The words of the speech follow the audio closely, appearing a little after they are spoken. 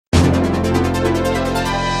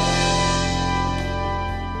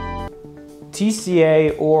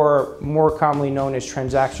TCA, or more commonly known as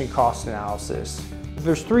transaction cost analysis.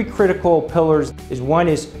 There's three critical pillars. One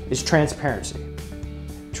is transparency.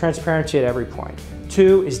 Transparency at every point.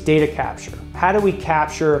 Two is data capture. How do we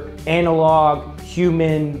capture analog,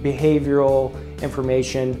 human, behavioral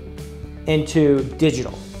information into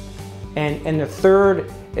digital? And the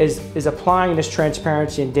third is applying this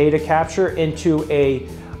transparency and data capture into a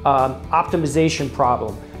optimization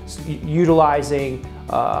problem, utilizing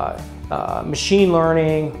machine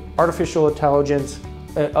learning, artificial intelligence,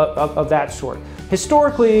 of that sort.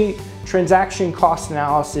 Historically, transaction cost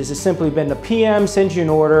analysis has simply been the PM sends you an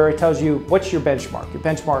order, it tells you what's your benchmark. Your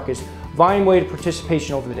benchmark is volume weighted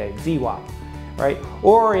participation over the day, VWAP, right?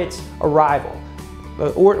 Or it's arrival.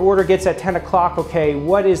 The order gets at 10 o'clock, okay,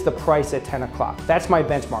 what is the price at 10 o'clock? That's my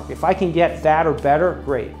benchmark. If I can get that or better,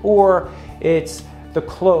 great. Or it's the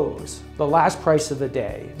close, the last price of the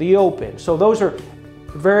day, the open. So those are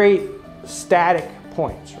very static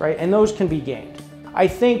points, right? And those can be gained. I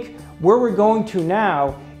think where we're going to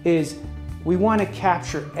now is we want to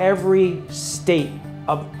capture every state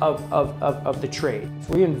of the trade.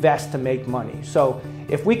 We invest to make money. So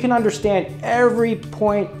if we can understand every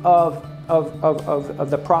point of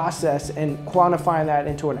the process and quantify that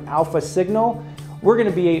into an alpha signal, we're going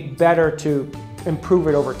to be better to improve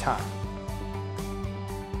it over time.